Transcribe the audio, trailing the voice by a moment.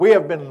We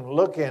have been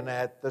looking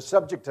at the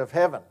subject of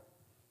heaven.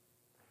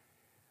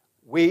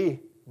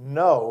 We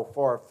know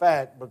for a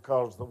fact,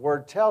 because the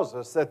Word tells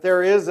us, that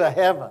there is a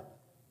heaven.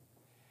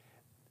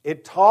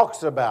 It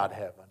talks about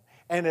heaven.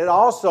 And it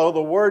also,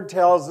 the Word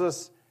tells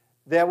us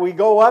that we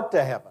go up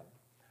to heaven.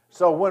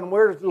 So when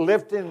we're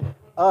lifting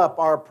up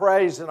our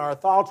praise and our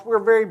thoughts, we're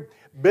very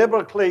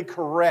biblically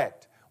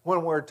correct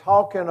when we're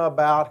talking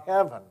about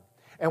heaven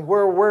and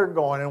where we're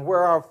going and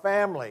where our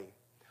family.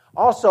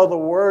 Also, the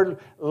Word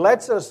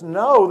lets us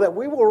know that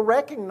we will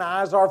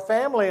recognize our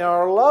family and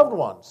our loved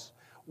ones.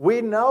 We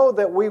know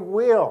that we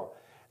will.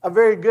 A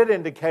very good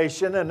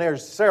indication, and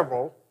there's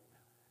several,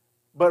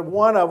 but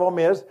one of them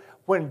is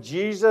when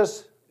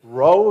Jesus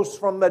rose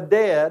from the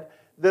dead,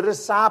 the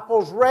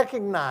disciples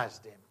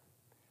recognized Him.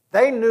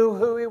 They knew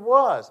who He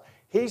was.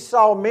 He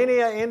saw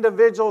many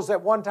individuals.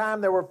 At one time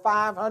there were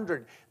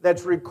 500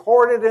 that's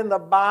recorded in the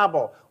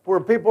Bible where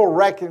people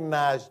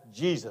recognized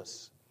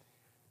Jesus,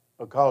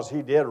 because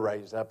He did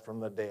raise up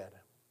from the dead.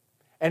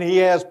 And He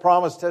has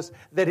promised us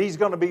that He's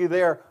going to be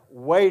there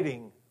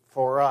waiting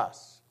for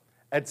us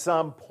at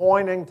some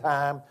point in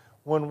time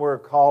when we're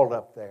called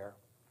up there.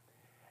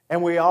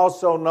 And we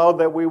also know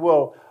that we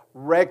will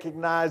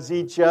recognize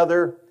each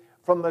other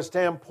from the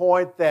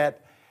standpoint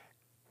that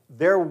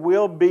there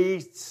will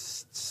be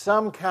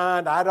some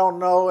kind, I don't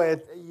know,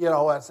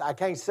 I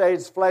can't say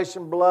it's flesh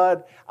and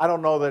blood. I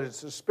don't know that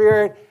it's a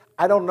spirit.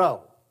 I don't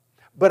know.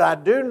 But I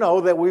do know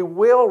that we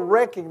will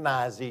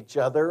recognize each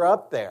other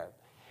up there.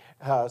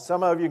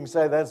 Some of you can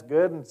say that's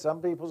good, and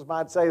some people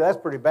might say that's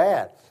pretty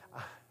bad.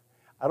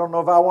 I don't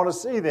know if I want to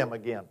see them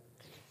again.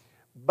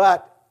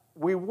 But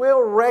we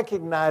will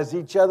recognize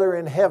each other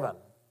in heaven.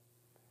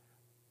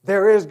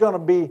 There is going to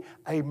be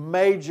a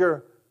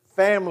major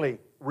family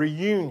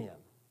reunion.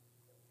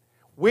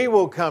 We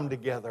will come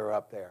together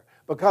up there,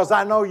 because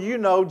I know you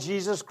know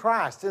Jesus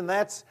Christ, and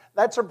that's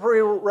a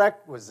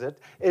prerequisite,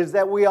 is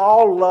that we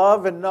all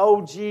love and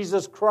know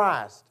Jesus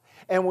Christ,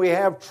 and we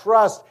have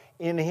trust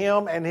in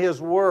Him and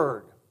His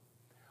Word.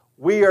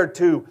 We are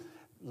to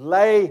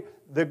lay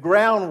the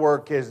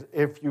groundwork,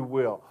 if you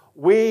will.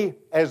 We,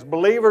 as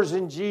believers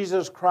in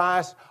Jesus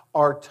Christ,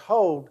 are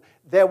told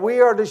that we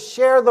are to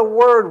share the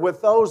Word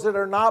with those that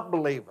are not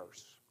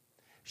believers.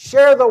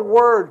 Share the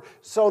Word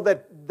so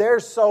that their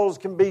souls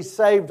can be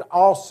saved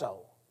also.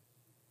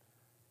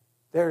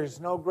 There is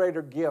no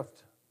greater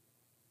gift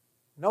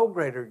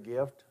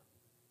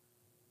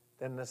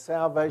than the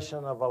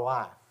salvation of a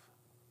life.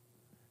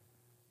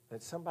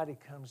 That somebody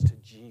comes to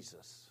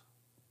Jesus.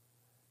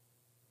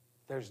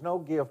 There's no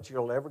gift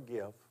you'll ever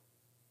give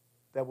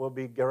that will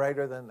be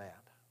greater than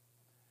that.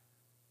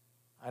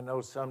 I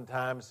know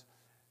sometimes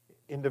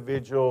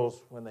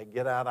individuals, when they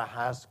get out of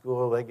high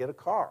school, they get a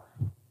car,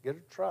 get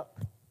a truck.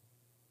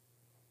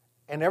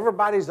 And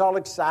everybody's all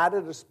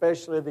excited,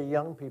 especially the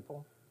young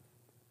people.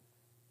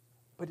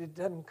 But it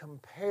doesn't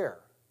compare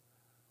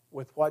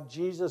with what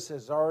Jesus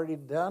has already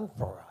done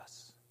for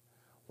us.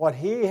 What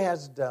He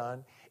has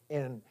done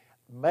in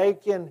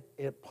making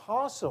it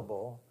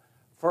possible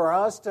for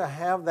us to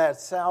have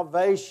that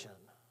salvation.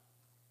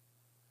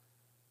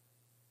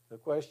 The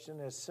question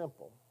is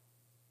simple.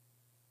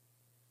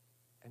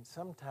 And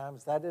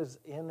sometimes that is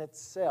in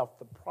itself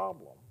the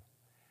problem.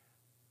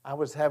 I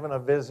was having a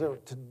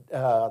visit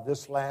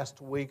this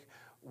last week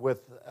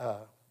with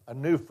a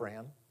new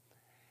friend,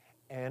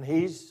 and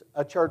he's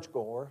a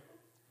churchgoer,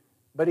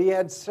 but he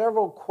had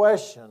several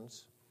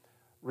questions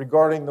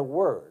regarding the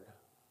Word.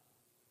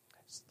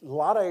 A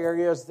lot of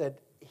areas that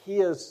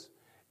he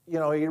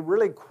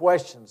really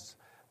questions,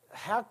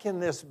 how can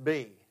this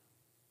be?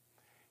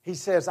 He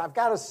says, I've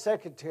got a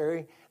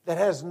secretary that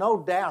has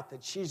no doubt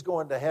that she's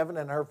going to heaven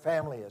and her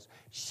family is.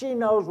 She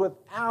knows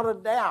without a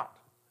doubt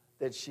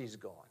that she's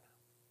going.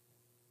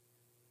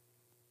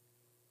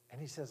 And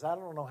he says, I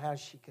don't know how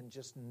she can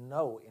just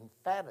know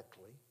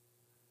emphatically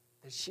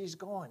that she's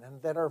going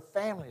and that her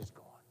family's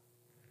going.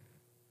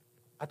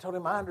 I told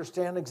him, I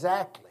understand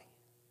exactly.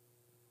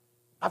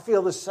 I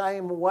feel the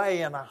same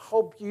way, and I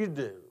hope you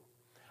do.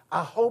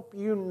 I hope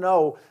you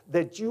know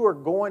that you are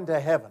going to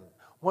heaven.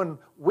 When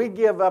we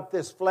give up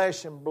this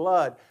flesh and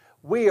blood,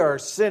 we are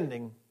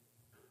ascending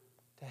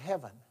to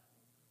heaven.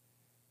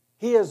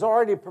 He has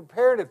already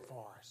prepared it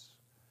for us.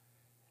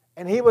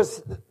 And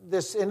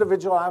this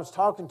individual I was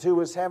talking to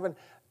was having,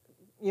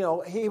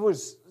 he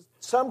was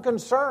some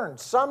concern,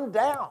 some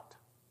doubt.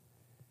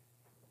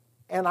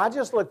 And I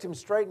just looked him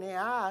straight in the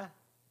eye,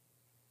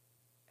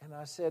 and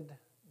I said,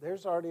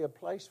 there's already a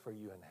place for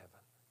you in heaven.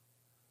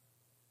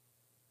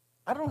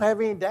 I don't have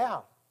any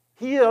doubt.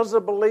 He is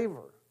a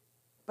believer,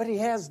 but he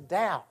has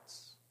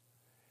doubts.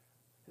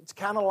 It's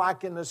kind of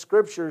like in the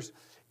Scriptures,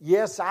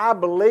 yes, I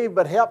believe,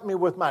 but help me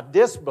with my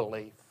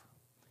disbelief.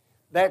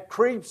 That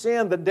creeps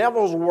in. The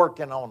devil's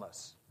working on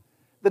us.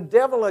 The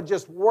devil will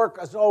just work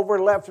us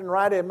over left and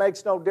right. It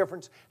makes no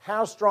difference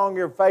how strong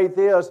your faith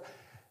is.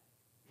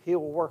 He'll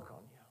work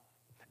on you.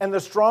 And the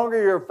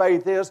stronger your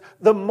faith is,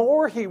 the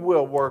more he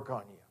will work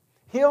on you.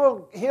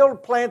 He'll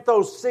plant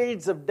those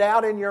seeds of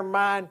doubt in your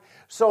mind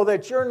so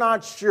that you're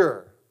not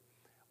sure.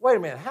 Wait a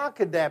minute, how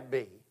could that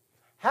be?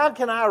 How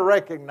can I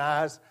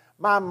recognize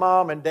my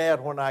mom and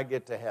dad when I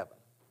get to heaven?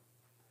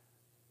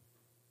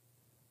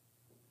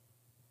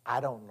 I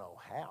don't know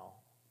how.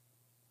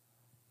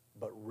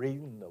 But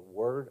reading the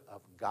Word of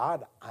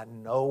God, I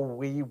know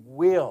we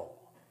will.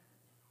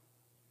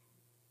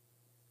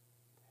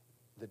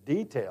 The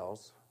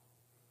details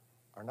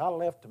are not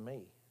left to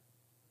me.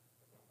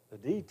 The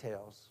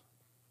details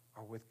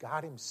are with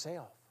God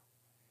Himself.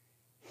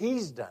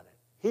 He's done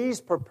it.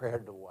 He's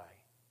prepared the way.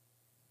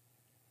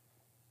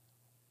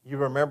 You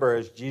remember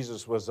as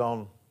Jesus was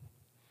on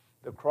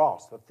the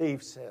cross, the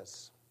thief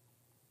says,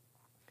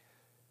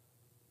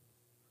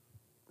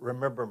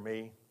 "Remember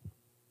me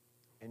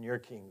in your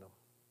kingdom."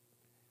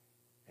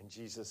 And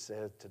Jesus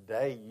said,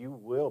 "Today you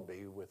will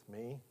be with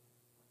me.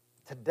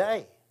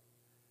 Today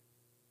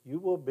you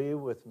will be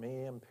with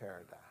me in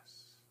paradise."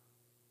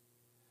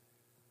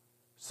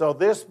 So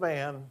this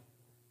man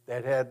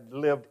that had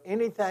lived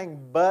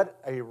anything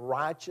but a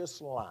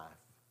righteous life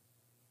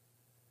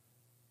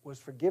was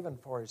forgiven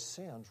for his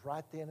sins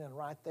right then and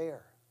right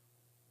there.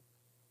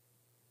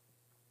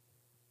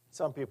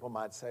 Some people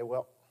might say,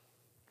 well,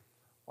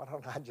 why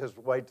don't I just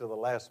wait till the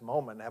last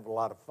moment and have a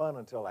lot of fun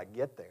until I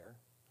get there?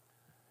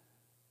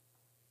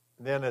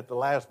 Then at the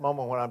last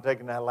moment when I'm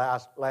taking that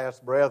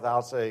last breath,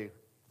 I'll say,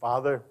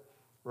 "Father,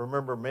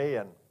 remember me,"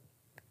 and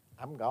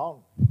I'm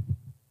gone.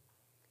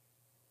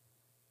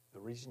 The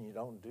reason you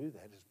don't do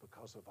that is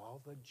because of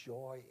all the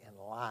joy in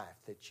life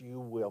that you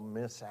will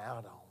miss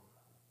out on.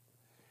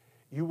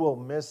 You will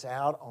miss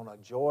out on a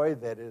joy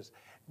that is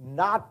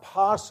not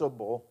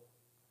possible.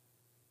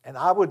 And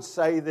I would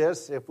say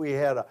this if we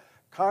had a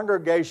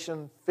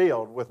congregation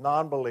filled with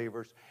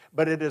non-believers,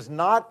 but it is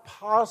not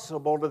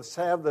possible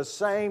to have the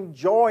same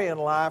joy in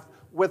life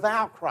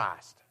without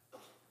Christ.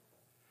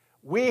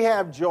 We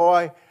have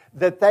joy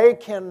that they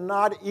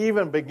cannot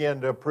even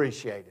begin to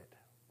appreciate it.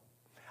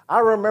 I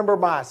remember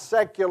my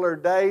secular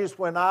days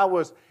when I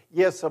was,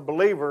 yes, a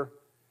believer,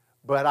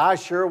 but I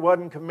sure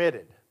wasn't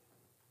committed.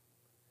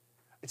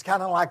 It's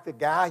kind of like the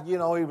guy, he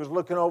was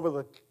looking over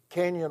the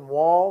canyon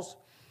walls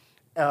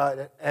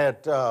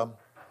at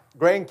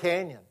Grand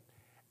Canyon.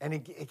 And he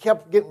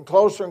kept getting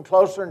closer and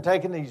closer and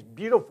taking these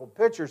beautiful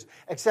pictures,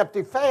 except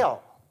he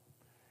fell.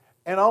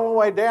 And on the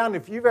way down,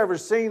 if you've ever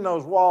seen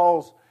those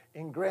walls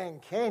in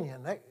Grand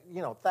Canyon,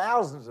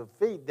 thousands of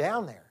feet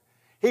down there,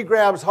 he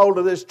grabs hold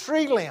of this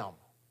tree limb.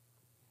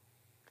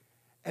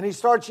 And he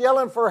starts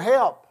yelling for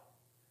help.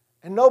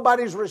 And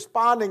nobody's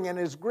responding, and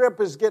his grip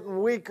is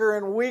getting weaker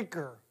and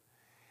weaker.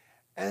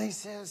 And he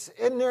says,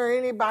 "Isn't there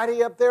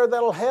anybody up there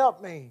that'll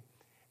help me?"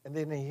 And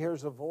then he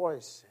hears a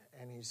voice,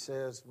 and he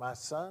says, "My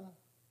son,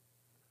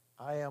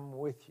 I am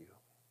with you."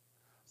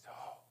 So,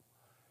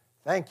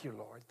 thank you,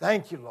 Lord.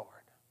 Thank you, Lord.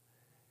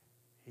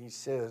 He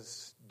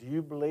says, "Do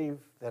you believe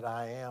that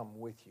I am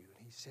with you?"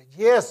 And he said,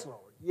 "Yes,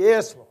 Lord.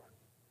 Yes, Lord."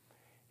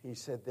 He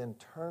said, "Then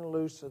turn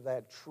loose of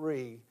that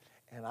tree,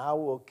 and I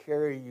will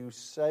carry you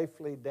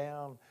safely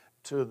down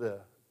to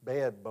the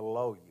bed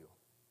below you."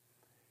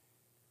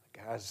 The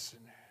guy's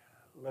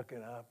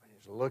looking up, and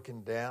he's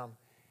looking down.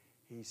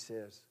 He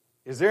says,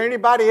 "Is there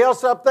anybody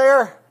else up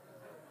there?"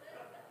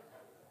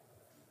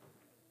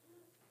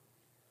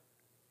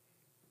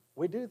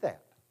 We do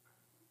that.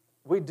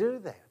 We do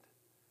that.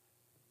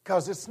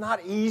 Because it's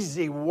not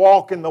easy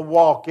walking the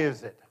walk,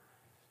 is it?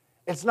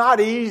 It's not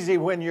easy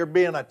when you're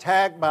being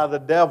attacked by the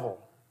devil.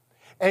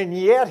 And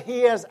yet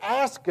He has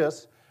asked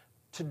us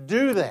to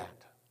do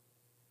that.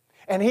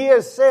 And He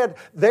has said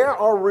there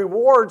are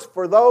rewards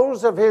for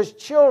those of His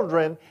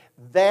children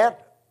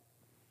that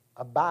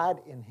abide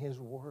in His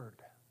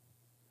Word.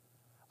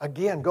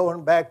 Again,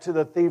 going back to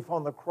the thief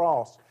on the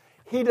cross,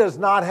 he does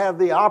not have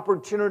the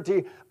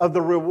opportunity of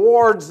the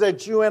rewards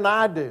that you and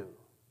I do.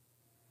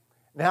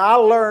 Now, I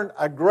learned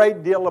a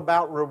great deal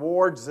about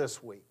rewards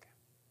this week,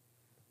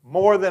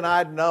 more than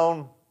I'd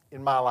known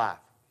in my life.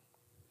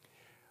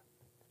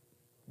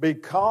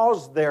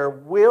 Because there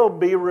will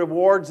be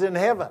rewards in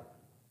heaven.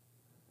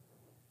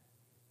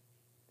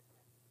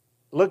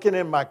 Looking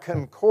in my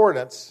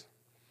concordance,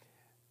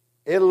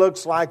 it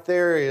looks like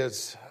there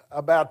is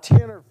about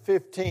 10 or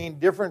 15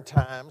 different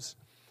times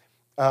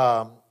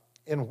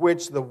in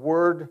which the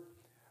word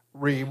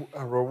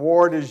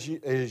reward is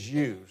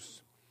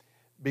used.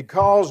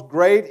 Because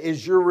great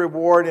is your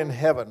reward in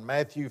heaven,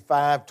 Matthew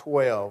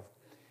 5:12.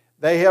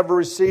 They have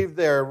received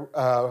their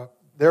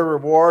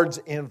rewards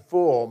in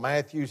full,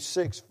 Matthew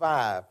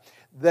 6:5.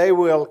 They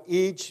will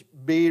each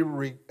be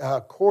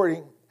rewarding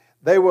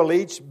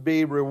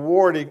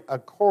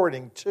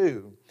according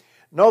to.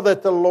 Know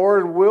that the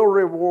Lord will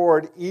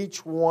reward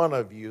each one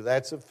of you.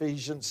 That's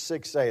Ephesians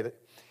 6:8.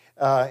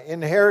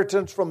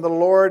 Inheritance from the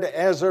Lord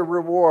as a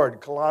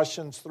reward,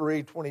 Colossians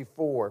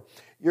 3:24.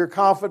 Your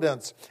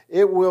confidence,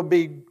 it will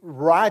be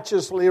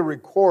righteously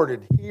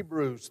recorded,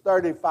 Hebrews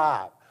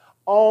 35.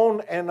 On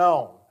and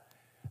on.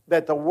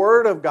 That the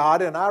Word of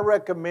God, and I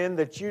recommend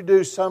that you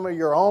do some of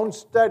your own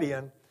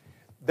studying,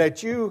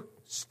 that you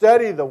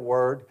study the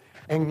Word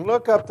and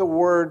look up the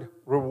word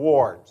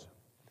rewards.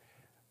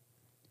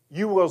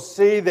 you will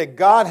see that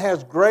God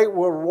has great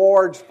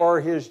rewards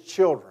for His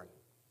children.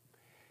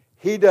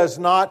 He does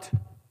not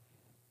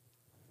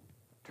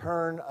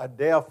turn a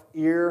deaf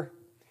ear.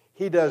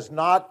 He does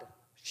not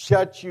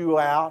shut you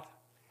out.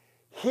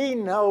 He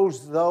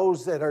knows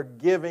those that are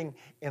giving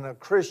in a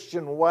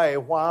Christian way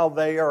while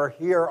they are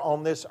here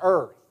on this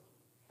earth.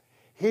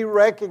 He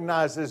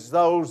recognizes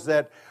those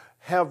that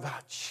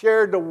have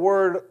shared the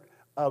word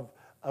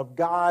of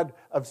God,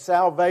 of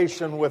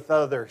salvation with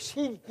others.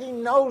 He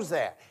knows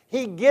that.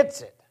 He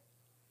gets it.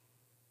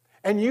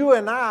 And you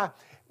and I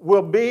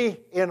will be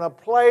in a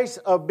place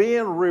of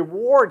being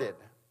rewarded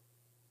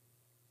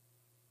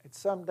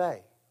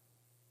someday.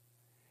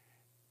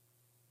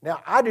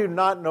 Now, I do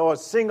not know a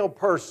single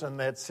person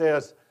that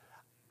says,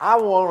 I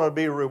want to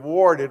be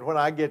rewarded when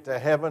I get to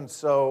heaven,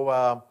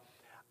 so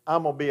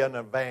I'm going to be an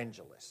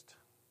evangelist.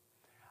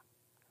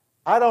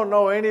 I don't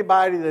know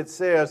anybody that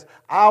says,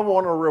 I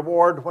want a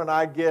reward when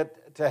I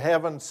get to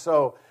heaven,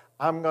 so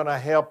I'm going to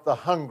help the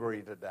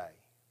hungry today.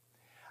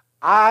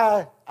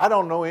 I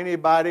don't know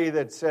anybody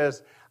that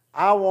says,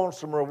 I want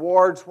some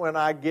rewards when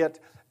I get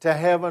to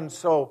heaven,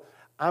 so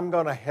I'm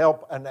going to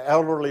help an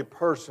elderly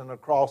person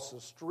across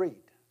the street.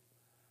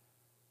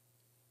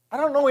 I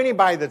don't know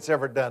anybody that's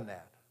ever done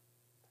that.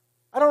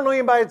 I don't know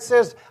anybody that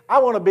says, I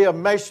want to be a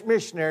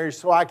missionary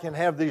so I can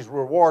have these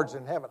rewards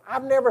in heaven.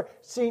 I've never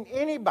seen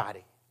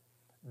anybody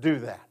do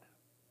that.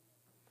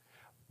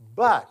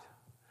 But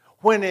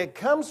when it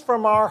comes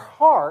from our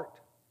heart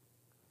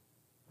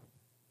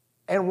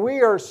and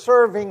we are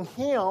serving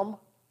Him,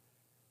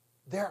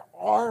 there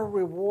are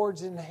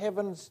rewards in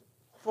heaven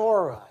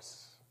for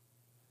us.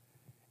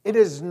 It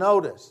is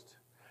noticed.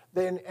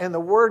 And the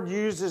word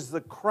uses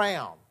the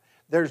crown.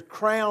 There's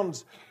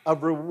crowns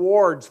of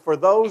rewards for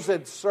those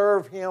that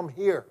serve Him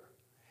here.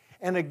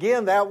 And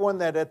again, that one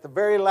that at the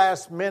very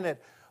last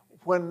minute,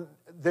 when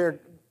they're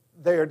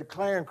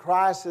declaring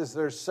Christ as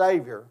their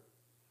Savior,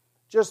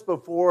 just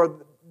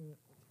before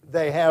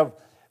they have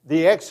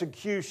the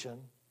execution,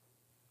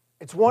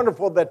 it's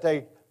wonderful that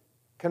they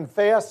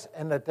confess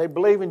and that they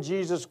believe in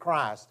Jesus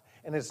Christ.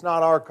 And it's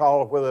not our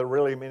call whether they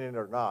really mean it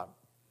or not.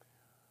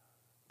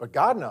 But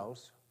God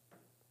knows.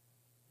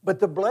 But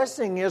the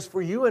blessing is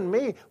for you and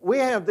me, we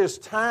have this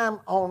time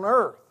on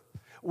earth.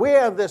 We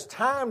have this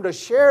time to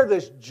share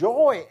this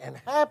joy and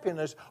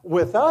happiness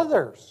with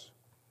others.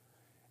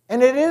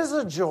 And it is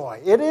a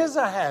joy. It is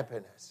a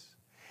happiness.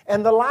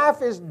 And the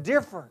life is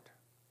different.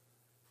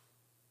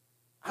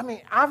 I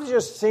mean, I've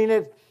just seen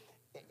it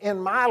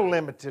in my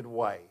limited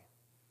way.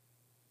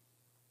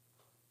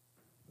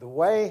 The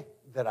way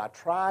that I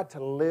try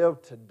to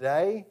live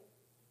today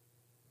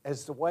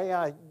is the way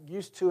I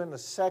used to in the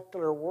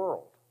secular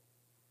world.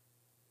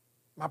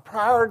 My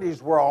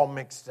priorities were all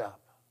mixed up.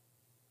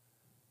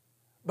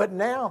 But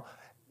now,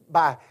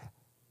 by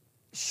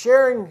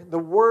sharing the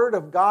Word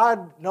of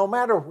God no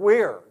matter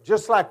where,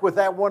 just like with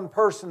that one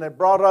person that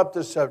brought up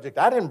the subject,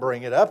 I didn't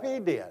bring it up, he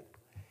did.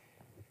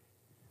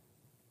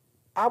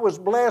 I was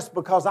blessed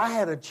because I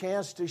had a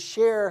chance to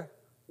share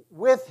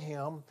with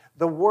him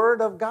the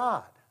Word of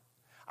God.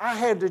 I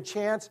had the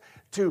chance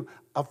to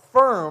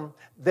affirm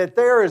that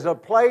there is a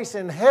place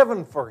in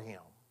heaven for him.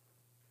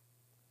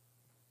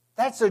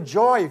 That's a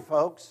joy,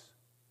 folks.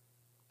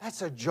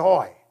 That's a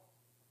joy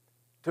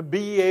to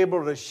be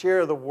able to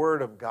share the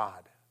Word of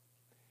God.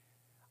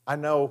 I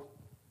know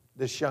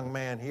this young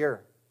man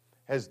here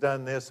has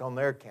done this on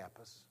their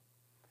campus.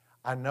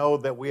 I know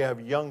that we have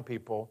young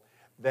people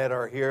that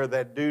are here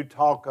that do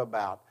talk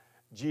about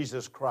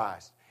Jesus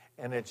Christ.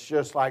 And it's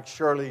just like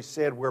Shirley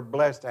said, we're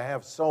blessed to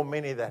have so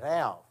many that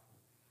have.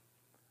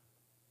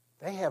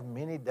 They have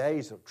many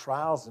days of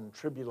trials and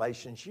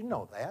tribulations. You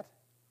know that.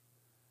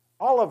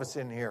 All of us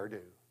in here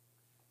do.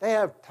 They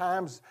have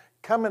times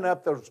coming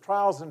up, those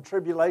trials and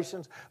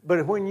tribulations.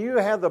 But when you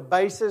have the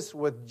basis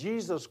with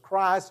Jesus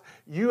Christ,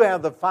 you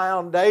have the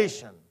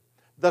foundation,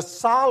 the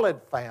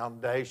solid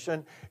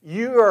foundation.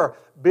 You are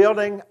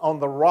building on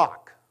the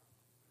rock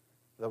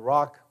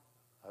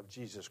of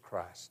Jesus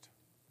Christ.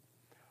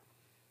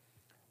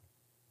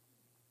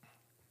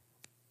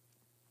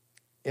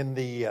 In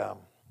the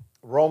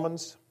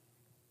Romans,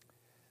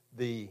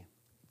 the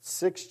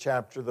 6th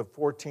chapter, the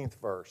 14th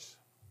verse.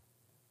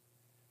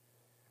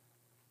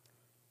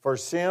 For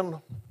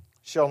sin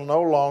shall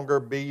no longer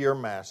be your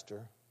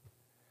master,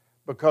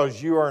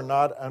 because you are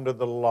not under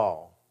the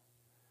law,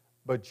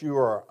 but you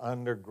are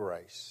under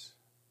grace.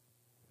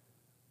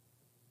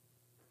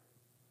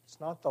 It's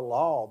not the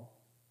law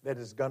that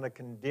is going to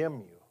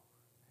condemn you,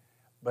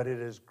 but it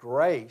is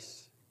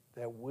grace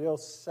that will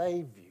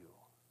save you.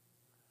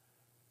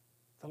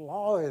 The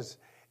law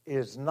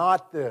is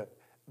not the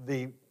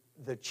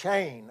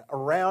chain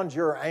around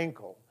your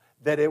ankle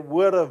that it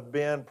would have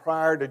been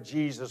prior to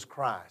Jesus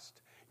Christ.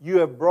 You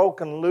have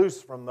broken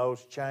loose from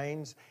those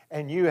chains,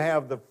 and you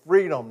have the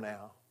freedom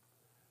now.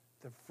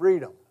 The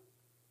freedom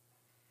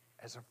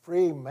as a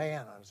free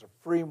man, as a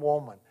free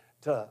woman,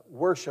 to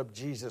worship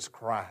Jesus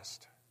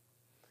Christ.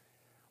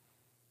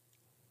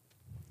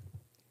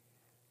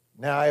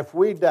 Now, if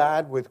we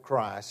died with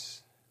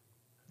Christ,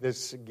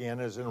 This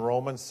again is in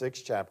Romans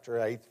 6 chapter,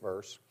 8th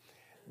verse.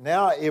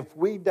 Now, if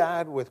we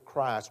died with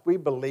Christ, we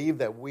believe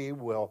that we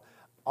will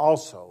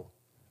also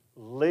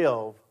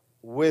live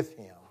with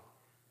him.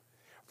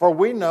 For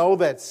we know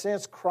that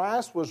since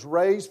Christ was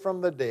raised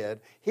from the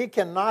dead, he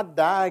cannot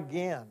die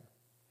again.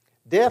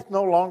 Death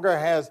no longer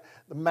has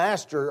the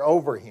master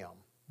over him.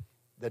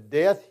 The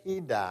death he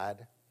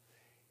died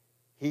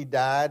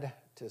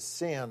to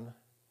sin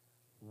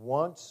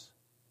once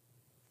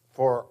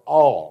for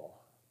all.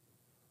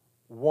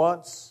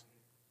 Once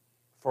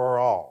for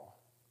all.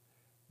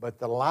 But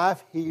the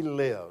life he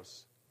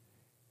lives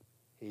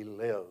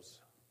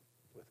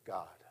with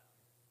God.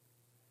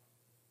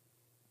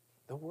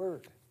 The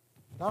Word.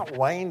 Not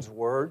Wayne's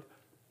word.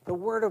 The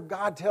Word of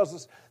God tells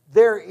us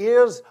there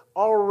is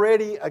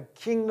already a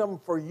kingdom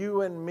for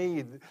you and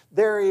me.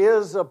 There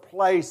is a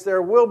place.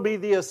 There will be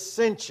the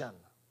ascension.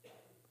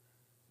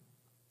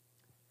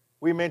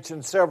 We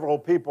mentioned several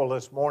people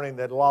this morning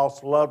that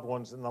lost loved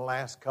ones in the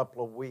last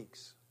couple of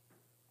weeks.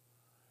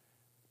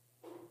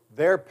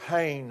 Their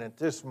pain at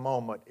this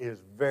moment is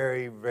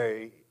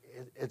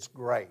it's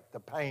great. The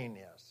pain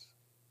is.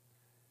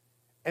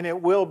 And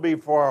it will be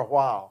for a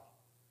while.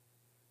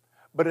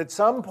 But at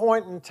some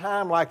point in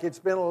time, like it's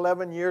been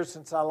 11 years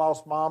since I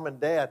lost Mom and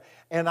Dad,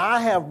 and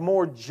I have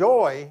more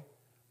joy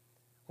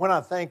when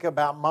I think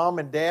about Mom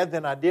and Dad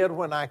than I did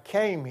when I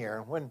came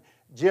here, when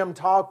Jim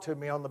talked to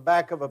me on the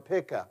back of a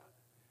pickup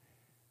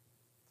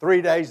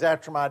 3 days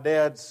after my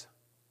dad's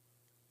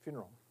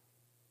funeral.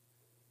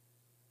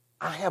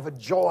 I have a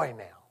joy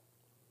now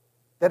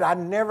that I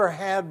never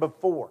had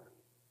before.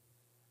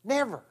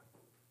 Never.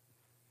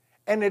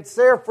 And it's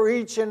there for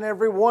each and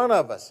every one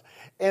of us.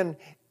 And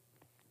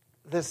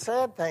the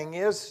sad thing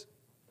is,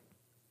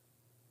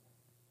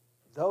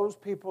 those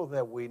people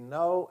that we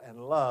know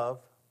and love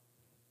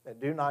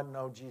that do not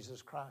know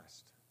Jesus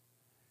Christ,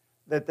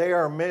 that they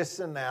are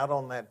missing out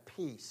on that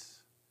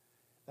peace,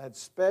 that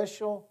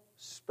special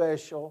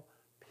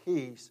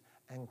peace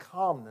and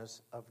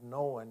calmness of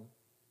knowing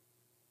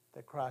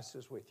that Christ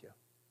is with you.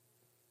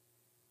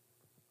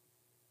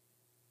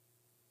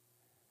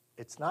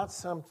 It's not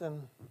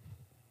something...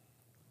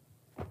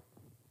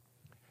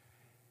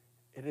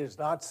 It is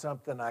not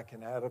something I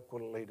can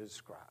adequately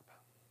describe.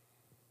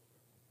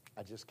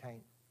 I just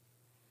can't.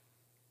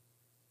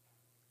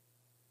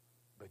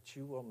 But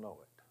you will know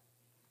it.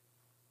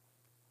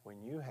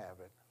 When you have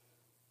it,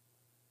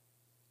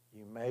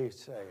 you may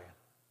say,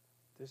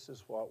 this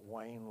is what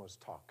Wayne was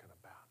talking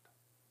about.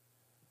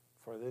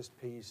 For this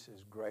peace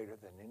is greater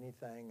than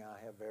anything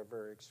I have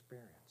ever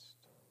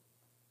experienced.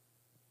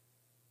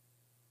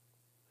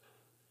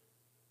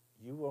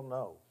 You will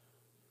know.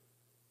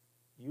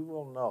 You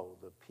will know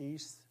the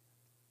peace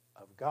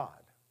of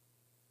God,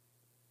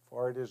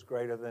 for it is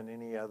greater than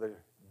any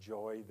other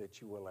joy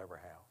that you will ever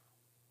have.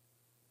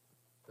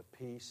 The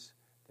peace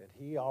that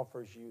he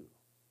offers you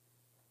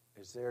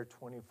is there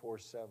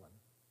 24/7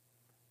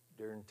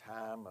 during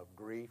time of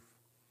grief,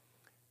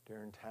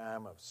 during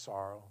time of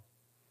sorrow,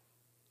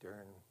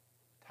 during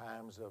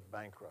times of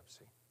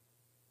bankruptcy.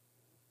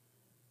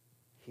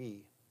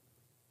 He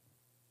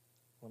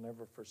will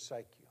never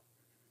forsake you.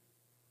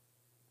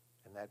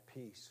 And that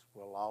peace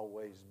will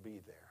always be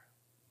there.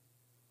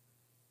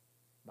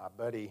 My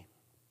buddy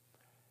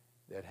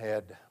that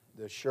had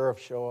the sheriff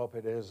show up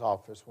at his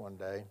office one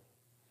day,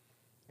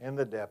 and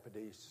the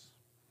deputies,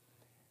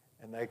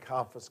 and they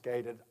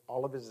confiscated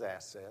all of his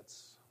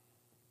assets.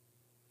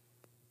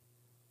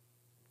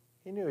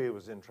 He knew he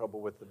was in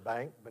trouble with the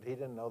bank, but he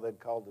didn't know they'd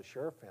called the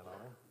sheriff in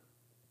on him.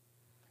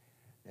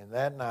 And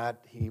that night,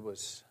 he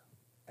was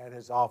at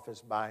his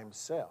office by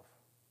himself.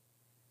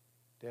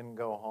 Didn't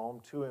go home,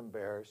 too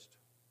embarrassed.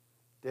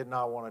 Did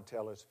not want to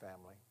tell his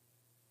family.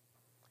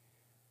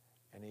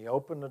 And he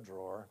opened the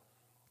drawer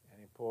and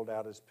he pulled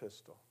out his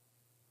pistol.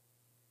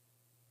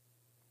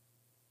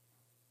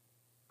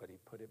 But he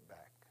put it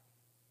back.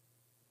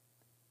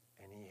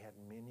 And he had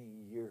many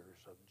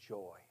years of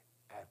joy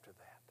after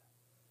that.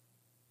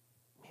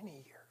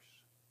 Many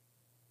years.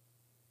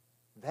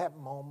 That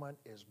moment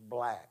is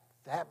black.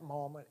 That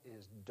moment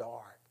is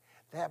dark.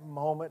 That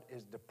moment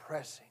is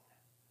depressing.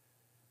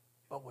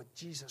 But with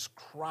Jesus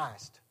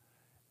Christ,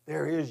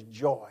 there is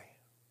joy.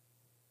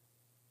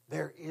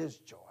 There is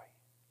joy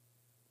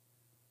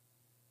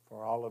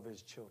for all of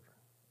his children.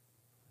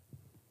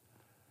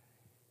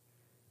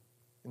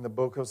 In the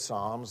book of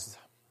Psalms,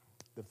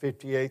 the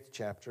 58th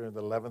chapter,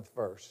 the 11th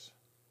verse,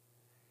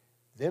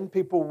 then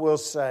people will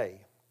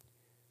say,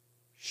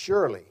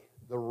 surely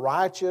the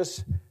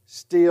righteous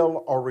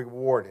still are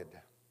rewarded.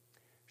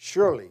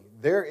 Surely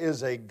there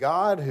is a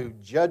God who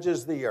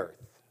judges the earth.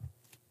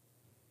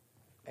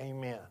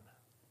 Amen.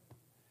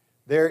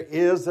 There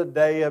is a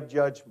day of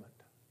judgment.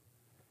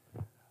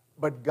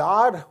 But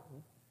God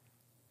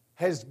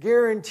has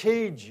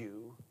guaranteed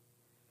you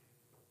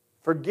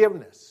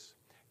forgiveness.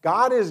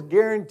 God has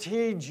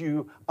guaranteed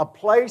you a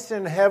place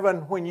in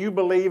heaven when you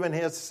believe in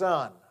His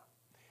Son.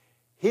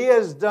 He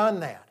has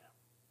done that.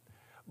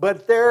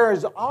 But there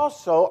is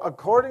also,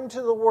 according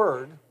to the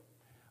Word,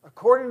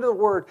 according to the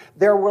Word,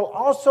 there will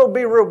also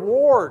be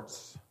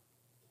rewards.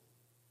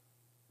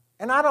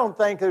 And I don't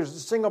think there's a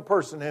single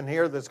person in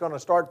here that's going to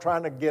start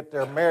trying to get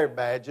their merit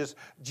badges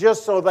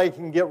just so they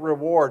can get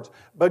rewards.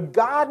 But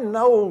God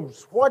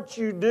knows what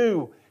you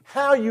do,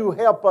 how you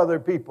help other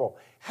people,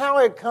 how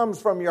it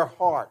comes from your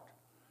heart.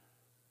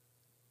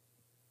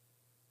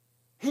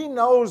 He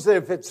knows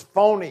if it's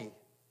phony.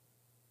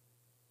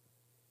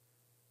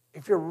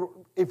 If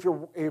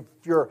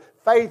your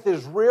faith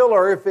is real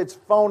or if it's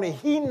phony,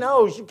 He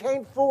knows. You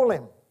can't fool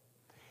Him.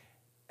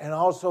 And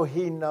also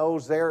He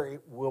knows there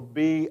will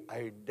be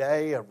a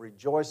day of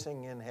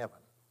rejoicing in heaven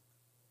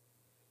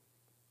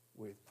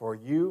for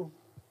you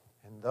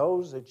and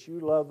those that you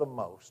love the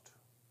most.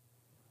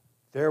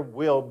 There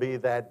will be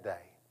that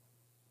day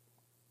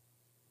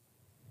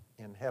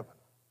in heaven.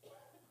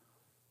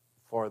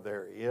 For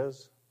there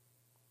is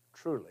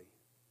truly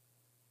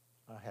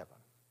a heaven.